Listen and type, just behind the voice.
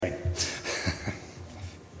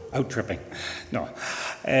Out tripping. No.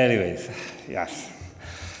 Anyways, yes.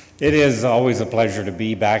 It is always a pleasure to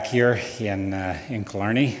be back here in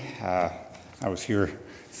Killarney. I was here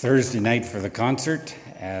Thursday night for the concert,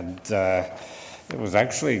 and it was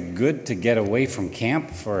actually good to get away from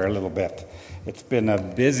camp for a little bit. It's been a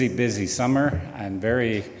busy summer, and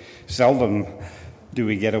very seldom do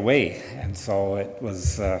we get away, and so it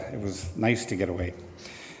was nice to get away.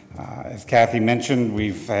 As Kathy mentioned,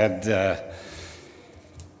 we've had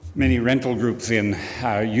many rental groups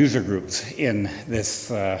user groups in this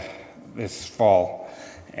fall,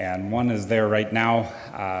 and one is there right now.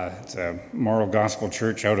 It's a Moral Gospel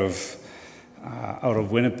Church out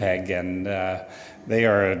of Winnipeg, and they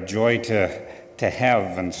are a joy to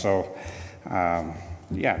have. And so,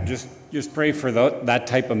 just pray for that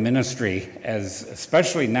type of ministry, as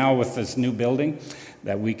especially now with this new building,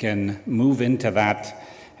 that we can move into that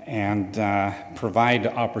and provide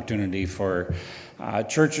opportunity for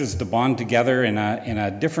churches to bond together in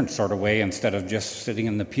a different sort of way. Instead of just sitting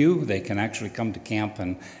in the pew, they can actually come to camp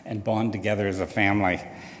and bond together as a family,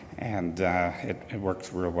 and it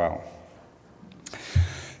works real well.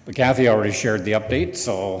 But Kathy already shared the update,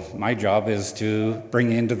 so my job is to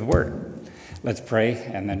bring you into the Word. Let's pray,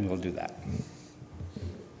 and then we'll do that.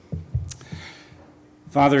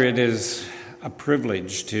 Father, it is a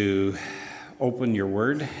privilege to open your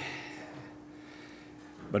Word,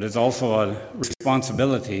 but it's also a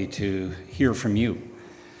responsibility to hear from you.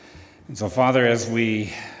 And so, Father, as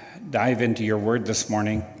we dive into your Word this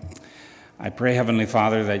morning, I pray, Heavenly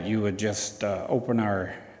Father, that you would just open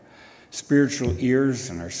our spiritual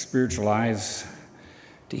ears and our spiritual eyes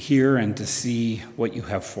to hear and to see what you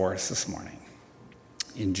have for us this morning.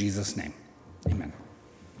 In Jesus' name, amen.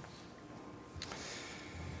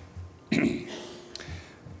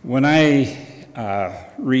 When I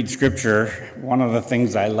read Scripture, one of the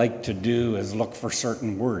things I like to do is look for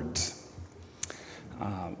certain words.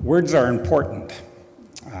 Words are important,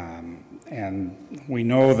 and we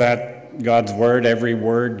know that God's Word, every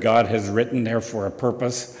word God has written there for a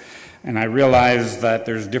purpose. And I realize that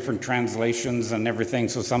there's different translations and everything,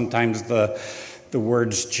 so sometimes the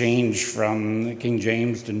words change from King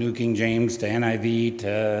James to New King James to NIV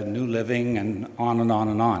to New Living and on and on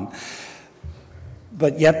and on.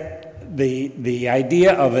 But yet, the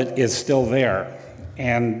idea of it is still there.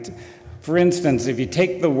 And for instance, if you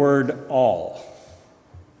take the word all,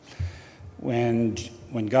 when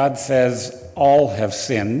God says all have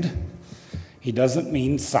sinned, he doesn't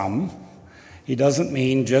mean some. He doesn't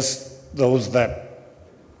mean just those that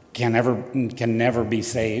can never be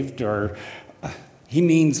saved, or he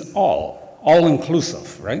means all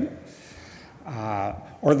inclusive, right?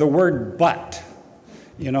 Or the word but.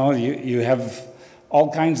 You have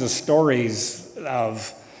all kinds of stories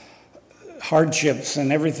of hardships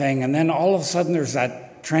and everything, and then all of a sudden there's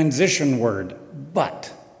that transition word,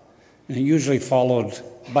 but. And it usually followed,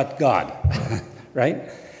 but God,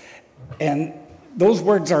 right? And those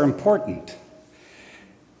words are important.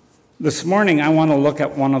 This morning I want to look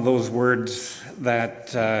at one of those words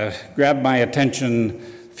that grabbed my attention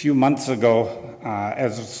a few months ago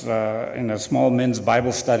as in a small men's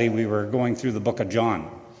Bible study we were going through the book of John.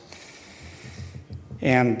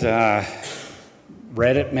 And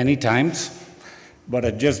read it many times, but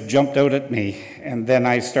it just jumped out at me. And then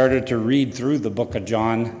I started to read through the book of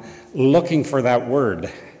John, looking for that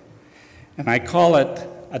word. And I call it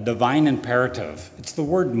a divine imperative. It's the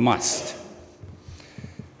word must.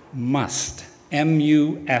 Must.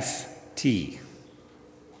 M-U-S-T.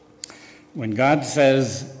 When God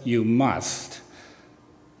says you must,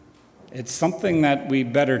 it's something that we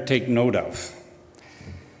better take note of.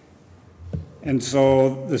 And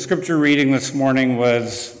so the scripture reading this morning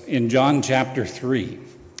was in John chapter 3.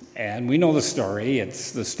 And we know the story.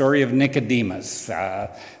 It's the story of Nicodemus,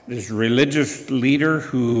 this religious leader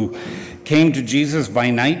who came to Jesus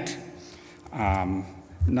by night.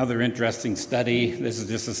 Another interesting study, this is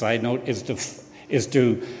just a side note, is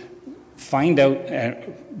to find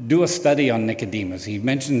out, do a study on Nicodemus.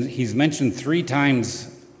 He's mentioned 3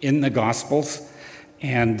 times in the Gospels,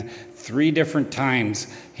 and 3 different times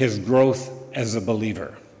his growth as a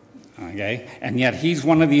believer, okay? And yet he's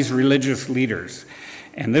one of these religious leaders.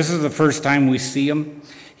 And this is the first time we see him.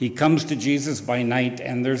 He comes to Jesus by night,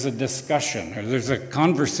 and there's a discussion, or there's a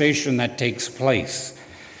conversation that takes place.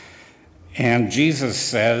 And Jesus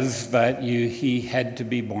says that he had to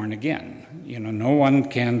be born again. No one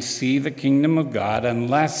can see the kingdom of God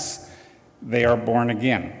unless they are born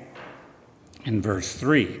again. In verse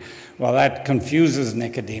 3. Well, that confuses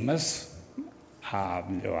Nicodemus.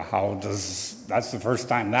 That's the first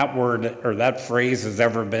time that word or that phrase has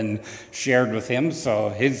ever been shared with him, so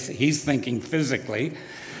he's thinking physically.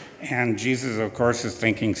 And Jesus, of course, is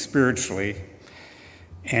thinking spiritually.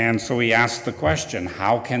 And so he asks the question,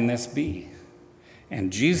 how can this be?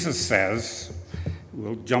 And Jesus says,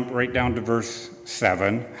 we'll jump right down to verse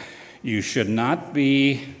 7, you should not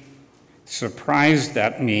be surprised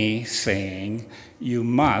at me saying, you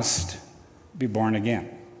must be born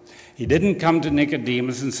again. He didn't come to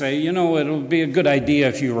Nicodemus and say, it'll be a good idea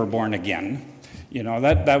if you were born again.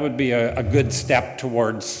 That would be a good step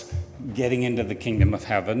towards getting into the kingdom of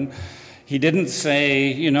heaven. He didn't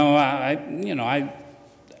say,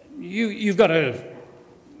 you've got to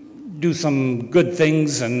do some good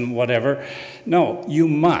things and whatever. No, you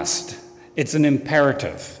must. It's an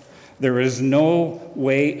imperative. There is no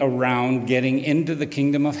way around getting into the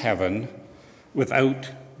kingdom of heaven without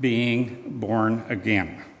being born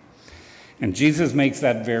again. And Jesus makes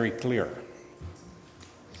that very clear.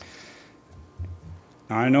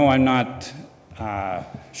 Now, I know I'm not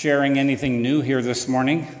sharing anything new here this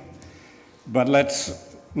morning, but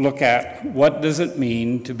let's look at what does it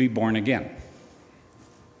mean to be born again.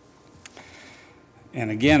 And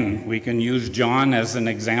again, we can use John as an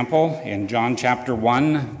example. In John chapter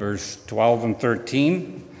 1, verse 12 and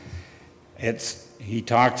 13, he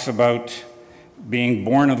talks about being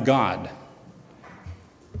born of God,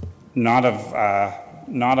 not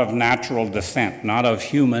of natural descent, not of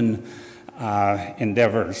human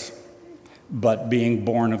endeavors, but being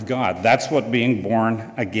born of God. That's what being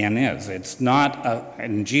born again is. It's not,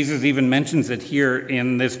 and Jesus even mentions it here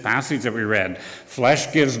in this passage that we read.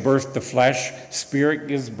 Flesh gives birth to flesh, spirit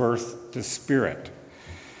gives birth to spirit.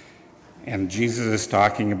 And Jesus is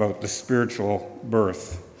talking about the spiritual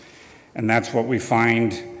birth. And that's what we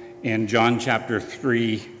find in John chapter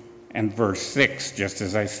 3 and verse 6, just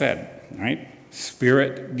as I said, right?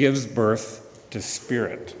 Spirit gives birth to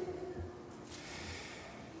spirit.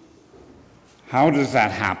 How does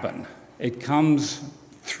that happen? It comes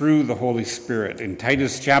through the Holy Spirit. In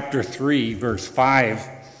Titus chapter 3, verse 5,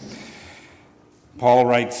 Paul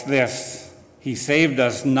writes this, he saved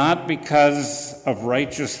us not because of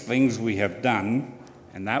righteous things we have done,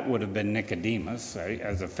 and that would have been Nicodemus. Right?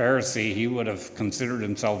 As a Pharisee, he would have considered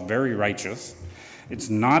himself very righteous. It's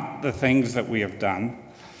not the things that we have done,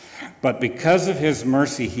 but because of his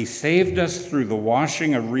mercy, he saved us through the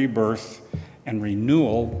washing of rebirth and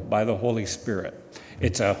renewal by the Holy Spirit.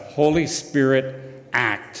 It's a Holy Spirit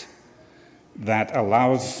act that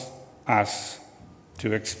allows us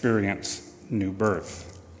to experience new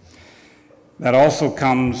birth. That also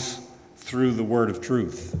comes through the word of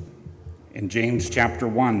truth. In James chapter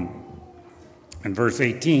 1 and verse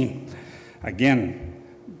 18, again,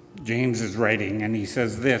 James is writing and he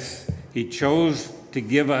says this, he chose to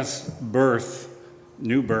give us birth,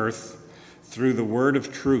 new birth, through the word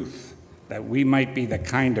of truth, that we might be the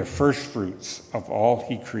kind of first fruits of all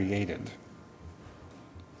he created.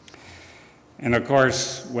 And of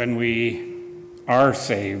course, when we are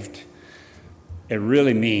saved, it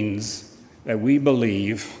really means that we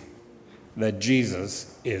believe that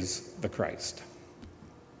Jesus is the Christ.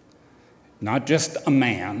 Not just a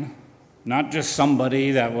man, not just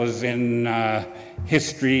somebody that was in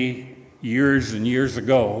history years and years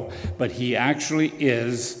ago, but he actually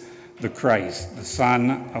is the Christ, the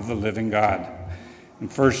Son of the living God. In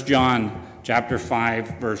 1 John chapter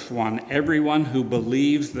 5, verse 1, everyone who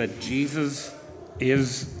believes that Jesus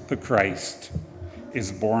is the Christ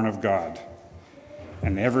is born of God.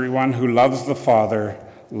 And everyone who loves the Father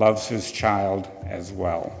loves his child as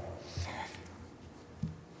well.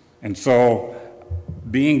 And so,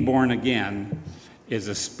 being born again is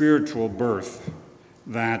a spiritual birth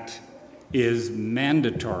that is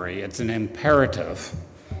mandatory. It's an imperative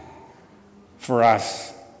for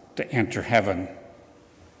us to enter heaven.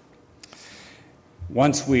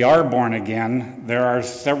 Once we are born again, there are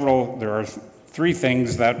three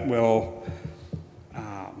things that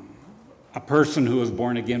a person who is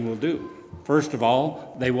born again will do. First of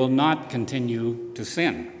all, they will not continue to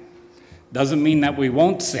sin. Doesn't mean that we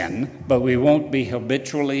won't sin, but we won't be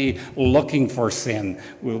habitually looking for sin.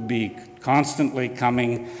 We'll be constantly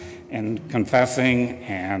coming and confessing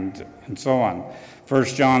and so on. 1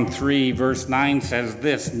 John 3, verse 9 says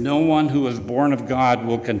this, no one who is born of God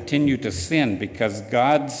will continue to sin because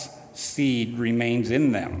God's seed remains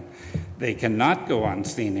in them. They cannot go on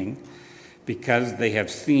sinning because they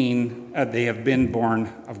have been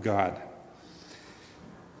born of God.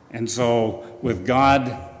 And so with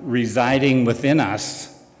God residing within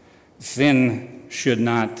us, sin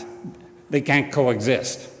they can't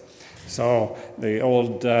coexist. So the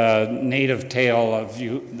old native tale of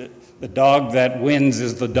the dog that wins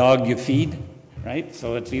is the dog you feed, right?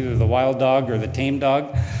 So it's either the wild dog or the tame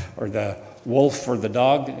dog, or the wolf or the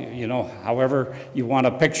dog, however you want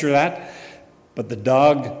to picture that. But the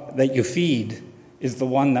dog that you feed is the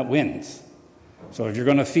one that wins. So if you're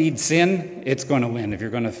going to feed sin, it's going to win. If you're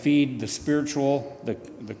going to feed the spiritual, the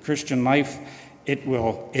Christian life, it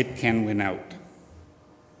can win out.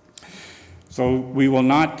 So we will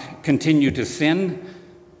not continue to sin,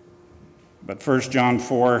 but 1 John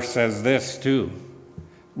 4 says this too: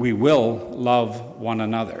 we will love one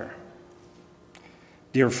another.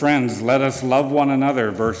 Dear friends, let us love one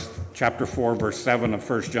another. Chapter 4, verse 7 of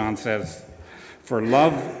 1 John says, for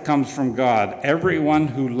love comes from God. Everyone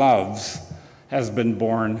who loves has been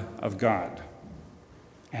born of God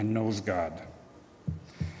and knows God.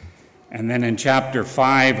 And then in chapter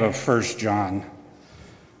 5 of 1 John,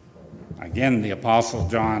 again, the Apostle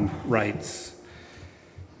John writes,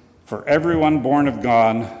 for everyone born of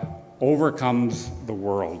God overcomes the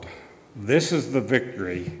world. This is the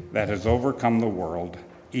victory that has overcome the world,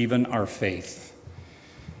 even our faith.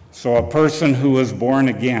 So a person who is born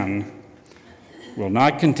again will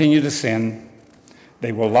not continue to sin.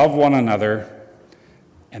 They will love one another,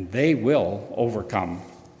 and they will overcome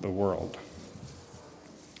the world.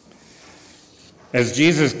 As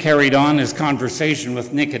Jesus carried on his conversation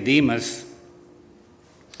with Nicodemus,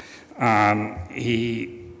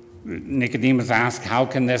 Nicodemus asked, how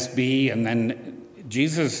can this be? And then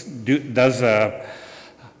Jesus does a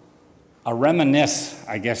reminisce,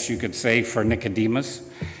 I guess you could say, for Nicodemus.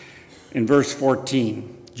 In verse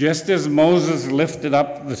 14, just as Moses lifted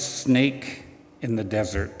up the snake in the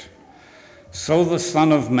desert, so the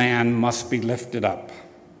Son of Man must be lifted up,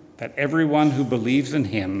 that everyone who believes in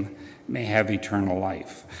him may have eternal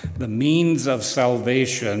life. The means of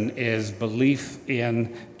salvation is belief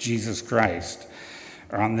in Jesus Christ,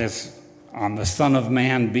 or on the Son of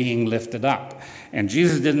Man being lifted up. And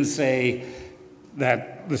Jesus didn't say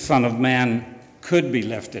that the Son of Man could be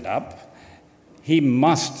lifted up. He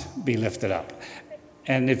must be lifted up.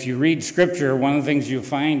 And if you read Scripture, one of the things you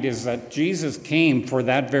find is that Jesus came for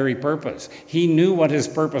that very purpose. He knew what his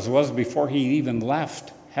purpose was before he even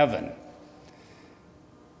left heaven.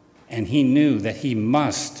 And he knew that he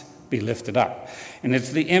must be lifted up. And it's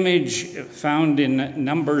the image found in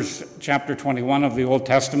Numbers chapter 21 of the Old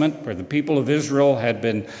Testament, where the people of Israel had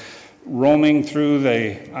been roaming through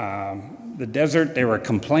the desert. They were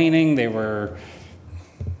complaining. They were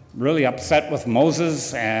really upset with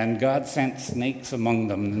Moses, and God sent snakes among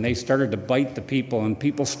them, and they started to bite the people, and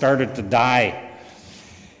people started to die.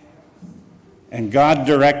 And God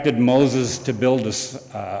directed Moses to build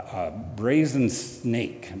a brazen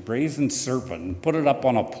snake, a brazen serpent, and put it up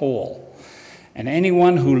on a pole. And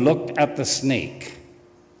anyone who looked at the snake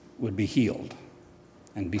would be healed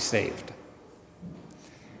and be saved.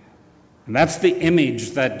 And that's the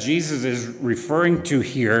image that Jesus is referring to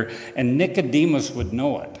here, and Nicodemus would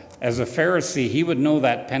know it. As a Pharisee, he would know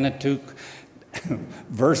that Pentateuch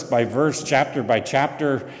verse by verse, chapter by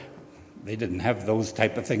chapter. They didn't have those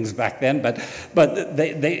type of things back then, but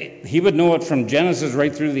he would know it from Genesis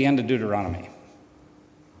right through the end of Deuteronomy.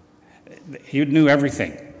 He knew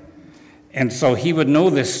everything. And so he would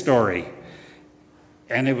know this story,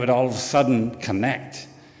 and it would all of a sudden connect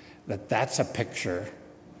that that's a picture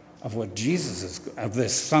of what of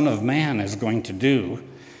this Son of Man is going to do.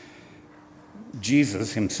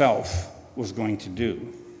 Jesus himself was going to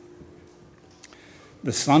do.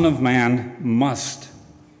 The Son of Man must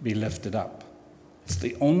be lifted up. It's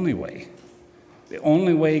the only way. The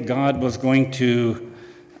only way God was going to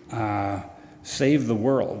save the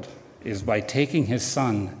world is by taking his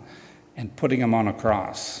Son and putting him on a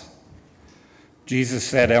cross. Jesus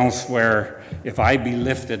said elsewhere, if I be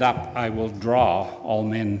lifted up, I will draw all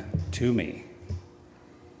men to me.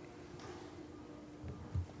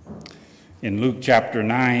 In Luke chapter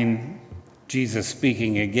 9, Jesus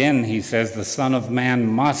speaking again, he says, the Son of Man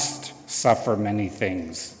must suffer many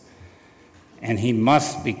things, and he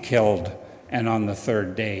must be killed, and on the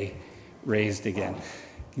third day raised again.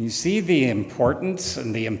 Can you see the importance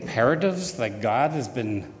and the imperatives that God has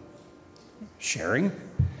been sharing?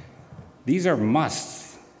 These are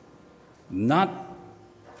musts, not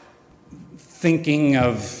thinking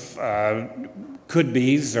of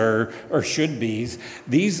could-bes or should-bes.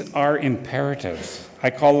 These are imperatives.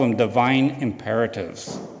 I call them divine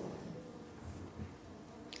imperatives.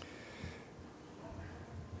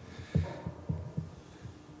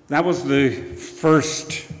 That was the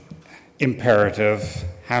first imperative,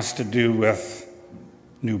 has to do with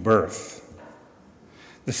new birth.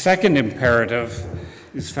 The second imperative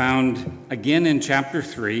is found again in chapter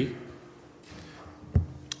 3,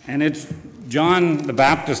 and it's John the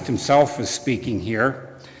Baptist himself is speaking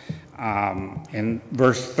here in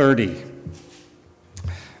verse 30.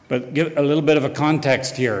 But give a little bit of a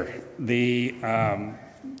context here.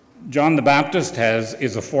 John the Baptist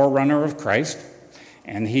is a forerunner of Christ,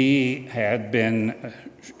 and he had been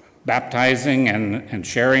baptizing and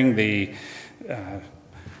sharing the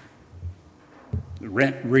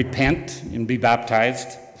repent and be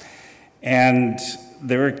baptized. And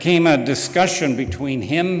there came a discussion between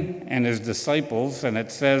him and his disciples, and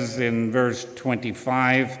it says in verse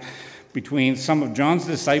 25, between some of John's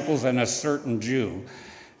disciples and a certain Jew.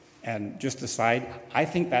 And just aside, I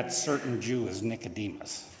think that certain Jew is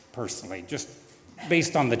Nicodemus, personally, just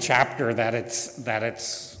based on the chapter that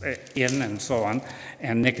it's in and so on,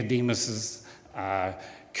 and Nicodemus's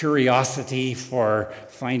curiosity for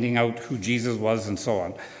finding out who Jesus was and so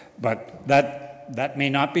on. But that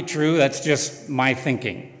may not be true. That's just my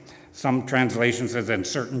thinking. Some translations says, and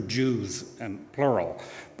certain Jews, and plural.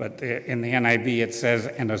 But in the NIV it says,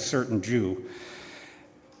 and a certain Jew.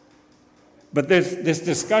 But this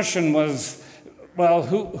discussion was, well,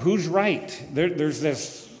 who's right? There's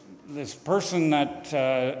this person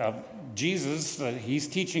that Jesus, he's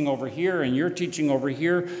teaching over here, and you're teaching over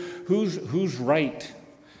here. Who's right?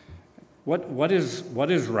 What is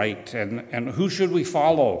right, and who should we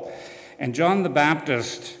follow? And John the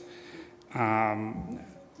Baptist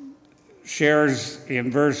shares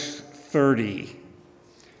in verse 30.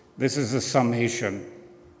 This is a summation.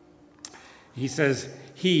 He says,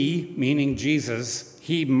 he, meaning Jesus,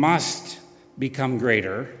 he must become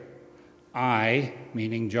greater. I,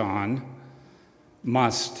 meaning John,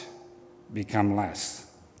 must become less.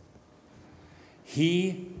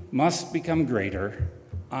 He must become greater.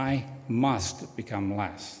 I must become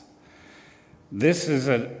less. This is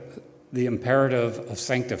the imperative of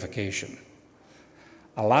sanctification.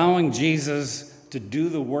 Allowing Jesus to do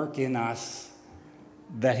the work in us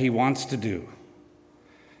that he wants to do.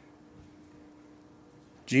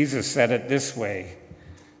 Jesus said it this way,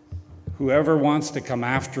 whoever wants to come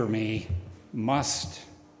after me must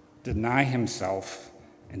deny himself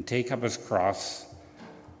and take up his cross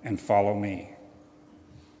and follow me.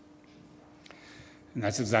 And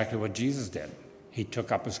that's exactly what Jesus did. He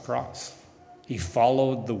took up his cross. He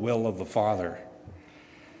followed the will of the Father.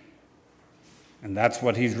 And that's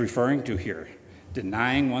what he's referring to here.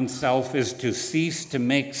 Denying oneself is to cease to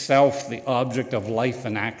make self the object of life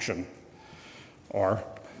and action, or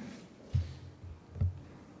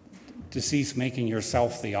to cease making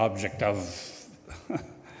yourself the object of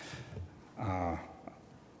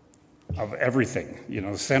everything,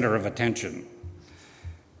 center of attention.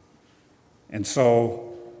 And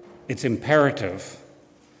so it's imperative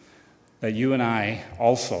that you and I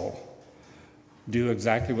also do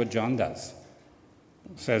exactly what John does.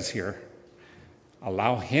 It says here,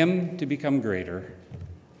 allow him to become greater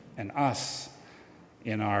and us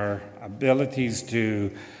in our abilities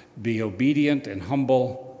to be obedient and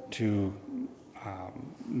humble, to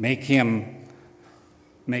make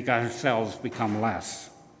ourselves become less,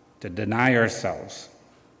 to deny ourselves.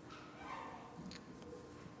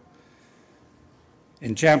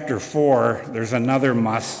 In chapter 4, there's another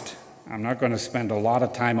must. I'm not going to spend a lot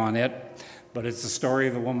of time on it, but it's the story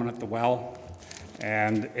of the woman at the well,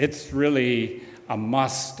 and it's really a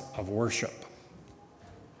must of worship.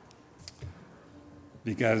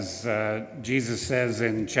 Because Jesus says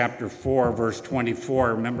in chapter 4, verse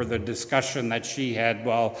 24, remember the discussion that she had,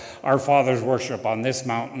 well, our fathers worship on this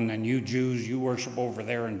mountain, and you Jews, you worship over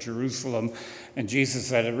there in Jerusalem. And Jesus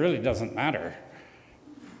said, it really doesn't matter.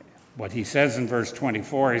 What he says in verse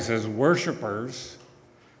 24, he says, worshipers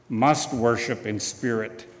must worship in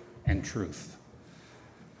spirit and truth.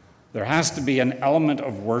 There has to be an element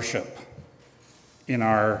of worship in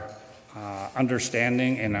our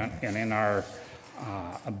understanding and in our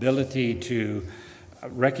ability to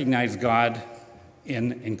recognize God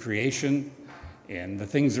in creation, in the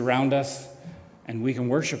things around us, and we can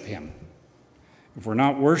worship him. If we're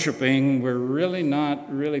not worshiping, we're really not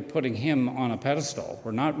putting him on a pedestal.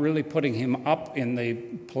 We're not really putting him up in the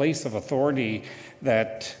place of authority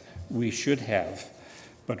that we should have.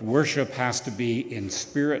 But worship has to be in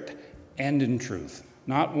spirit and in truth.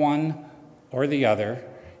 Not one or the other,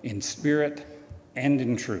 in spirit and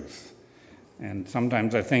in truth. And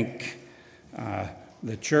sometimes I think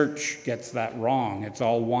the church gets that wrong. It's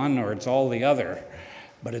all one or it's all the other.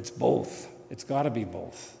 But it's both. It's got to be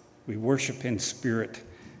both. We worship in spirit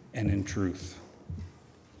and in truth.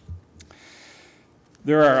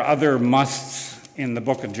 There are other musts in the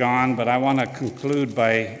book of John, but I want to conclude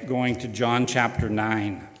by going to John chapter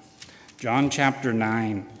 9. John chapter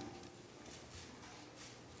 9.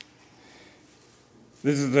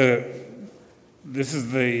 This is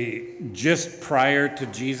the just prior to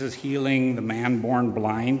Jesus healing the man born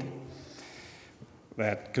blind.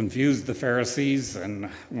 that confused the Pharisees and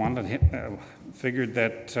figured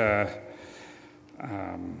that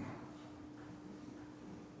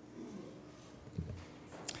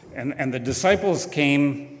and the disciples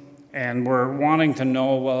came and were wanting to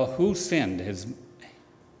know, well, who sinned,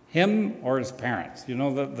 him or his parents? You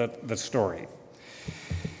know the story.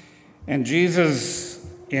 And Jesus,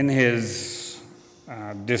 in his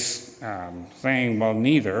saying, well,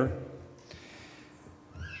 neither.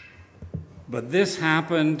 But this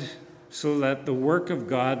happened so that the work of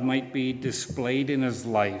God might be displayed in his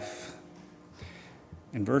life.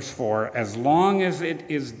 In verse 4, as long as it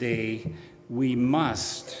is day, we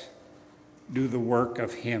must do the work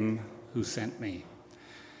of him who sent me.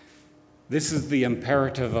 This is the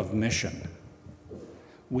imperative of mission.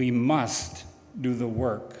 We must do the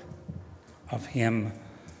work of him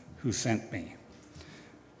who sent me.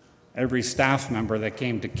 Every staff member that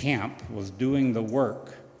came to camp was doing the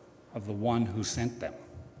work of the one who sent them,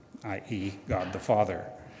 i.e., God the Father.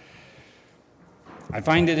 I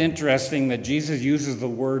find it interesting that Jesus uses the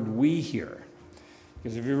word we here.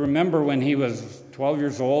 Because if you remember when he was 12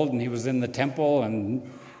 years old and he was in the temple and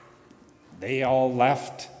they all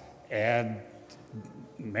left, and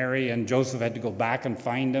Mary and Joseph had to go back and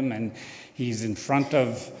find him, and he's in front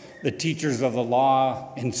of the teachers of the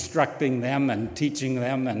law, instructing them and teaching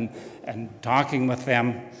them and talking with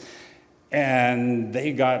them. And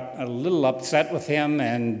they got a little upset with him,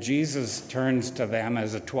 and Jesus turns to them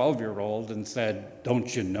as a 12-year-old and said,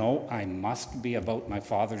 don't you know I must be about my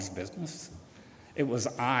Father's business? It was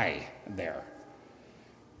I there.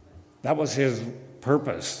 That was his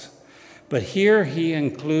purpose. But here he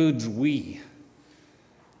includes we,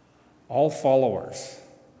 all followers,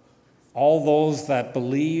 all those that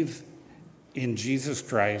believe in Jesus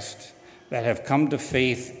Christ, that have come to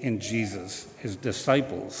faith in Jesus, his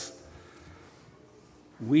disciples.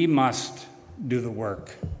 We must do the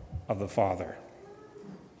work of the Father.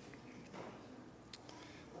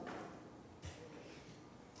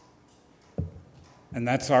 And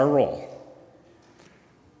that's our role.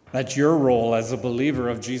 That's your role as a believer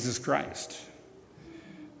of Jesus Christ,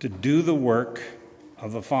 to do the work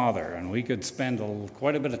of the Father. And we could spend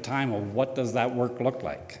quite a bit of time on what does that work look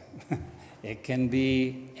like. It can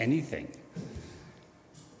be anything.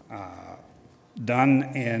 Done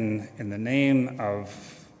in the name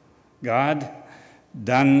of God,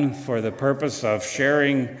 done for the purpose of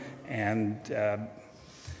sharing and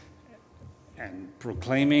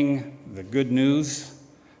proclaiming the good news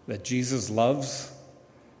that Jesus loves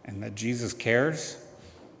and that Jesus cares.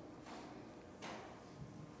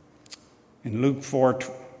 In Luke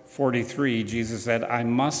 4:43, Jesus said, I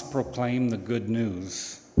must proclaim the good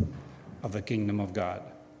news of the kingdom of God.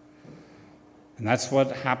 And that's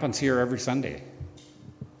what happens here every Sunday.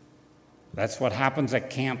 That's what happens at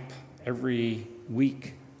camp every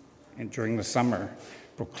week and during the summer,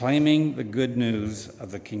 proclaiming the good news of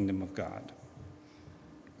the kingdom of God.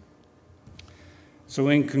 So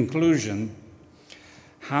in conclusion,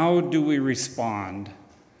 how do we respond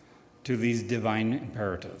to these divine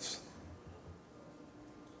imperatives?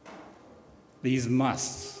 These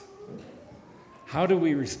musts. How do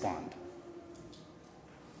we respond?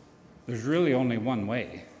 There's really only one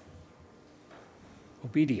way: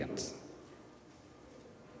 obedience.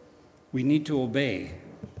 We need to obey.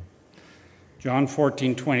 John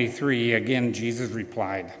 14:23, again, Jesus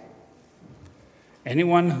replied,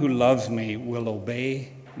 anyone who loves me will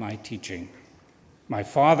obey my teaching. My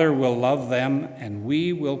Father will love them, and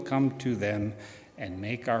we will come to them and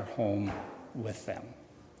make our home with them.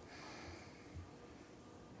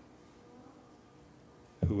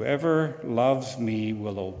 Whoever loves me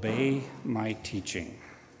will obey my teaching.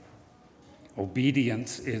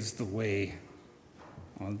 Obedience is the way.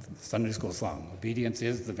 On the Sunday school song, obedience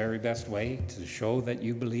is the very best way to show that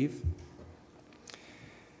you believe.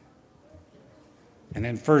 And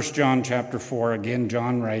in 1 John chapter 4, again,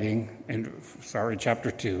 John writing,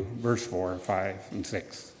 chapter 2, verse 4, 5, and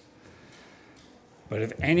 6. But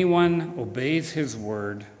if anyone obeys his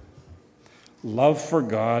word, love for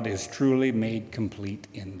God is truly made complete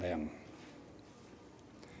in them.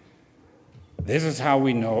 This is how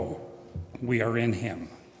we know we are in him.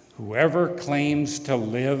 Whoever claims to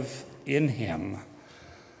live in him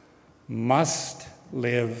must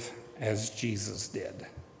live as Jesus did.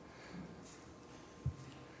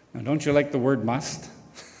 Now, don't you like the word must?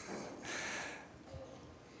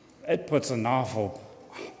 It puts an awful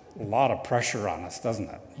lot of pressure on us, doesn't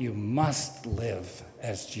it? You must live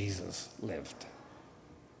as Jesus lived.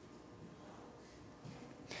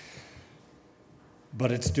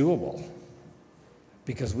 But it's doable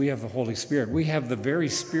because we have the Holy Spirit. We have the very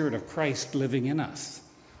Spirit of Christ living in us.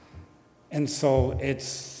 And so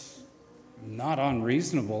it's not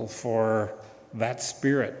unreasonable for that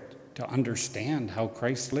spirit to understand how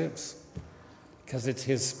Christ lives, because it's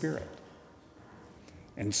his spirit.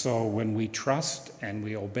 And so when we trust and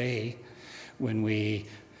we obey, when we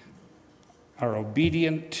are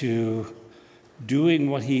obedient to doing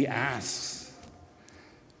what he asks,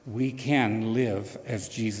 we can live as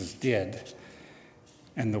Jesus did,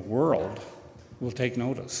 and the world will take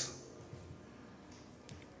notice.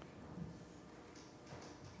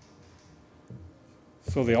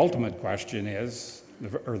 So the ultimate question is,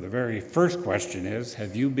 or the very first question is,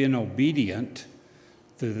 have you been obedient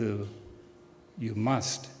to the you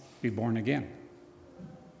must be born again?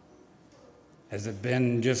 Has it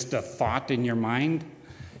been just a thought in your mind?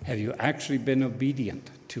 Have you actually been obedient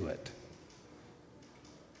to it?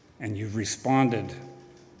 And you've responded,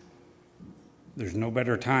 there's no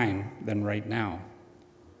better time than right now.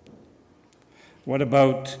 What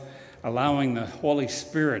about allowing the Holy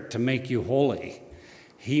Spirit to make you holy?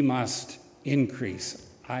 He must increase,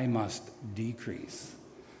 I must decrease.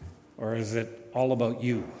 Or is it all about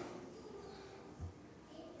you?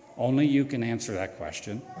 Only you can answer that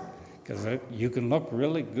question, because you can look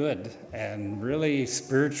really good and really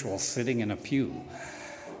spiritual sitting in a pew,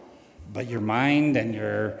 but your mind and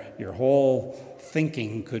your whole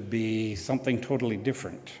thinking could be something totally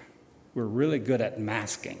different. We're really good at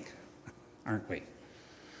masking, aren't we?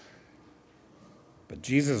 But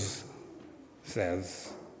Jesus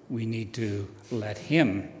says we need to let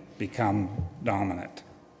him become dominant.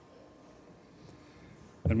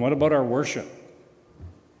 And what about our worship?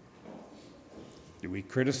 Do we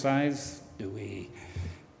criticize?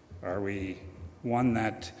 Are we one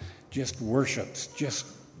that just worships just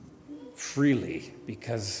freely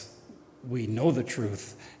because we know the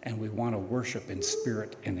truth and we want to worship in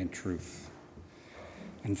spirit and in truth?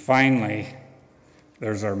 And finally,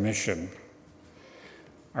 there's our mission.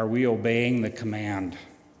 Are we obeying the command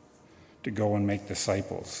to go and make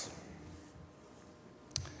disciples?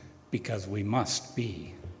 Because we must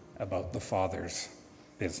be about the Father's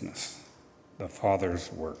business, the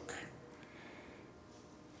Father's work.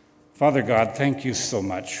 Father God, thank you so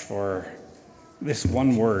much for this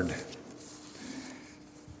one word.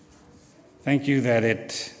 Thank you that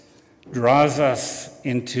it draws us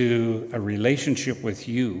into a relationship with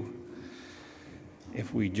you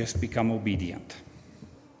if we just become obedient.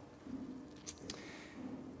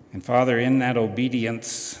 And Father, in that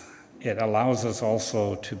obedience, it allows us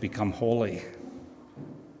also to become holy.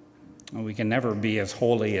 We can never be as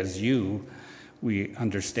holy as you. We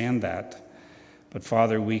understand that. But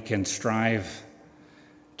Father, we can strive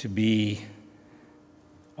to be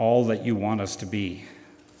all that you want us to be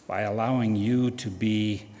by allowing you to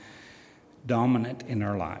be dominant in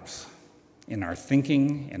our lives, in our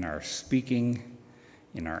thinking, in our speaking,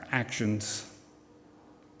 in our actions.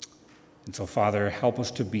 And so, Father, help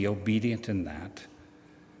us to be obedient in that.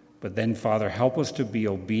 But then, Father, help us to be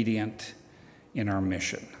obedient in our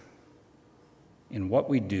mission, in what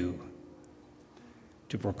we do,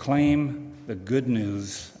 to proclaim the good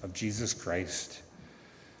news of Jesus Christ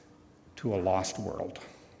to a lost world.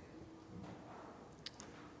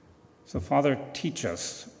 So, Father, teach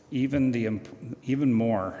us even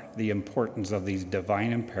more the importance of these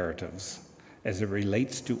divine imperatives as it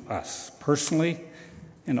relates to us personally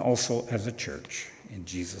and also as a church. In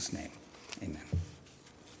Jesus' name, amen.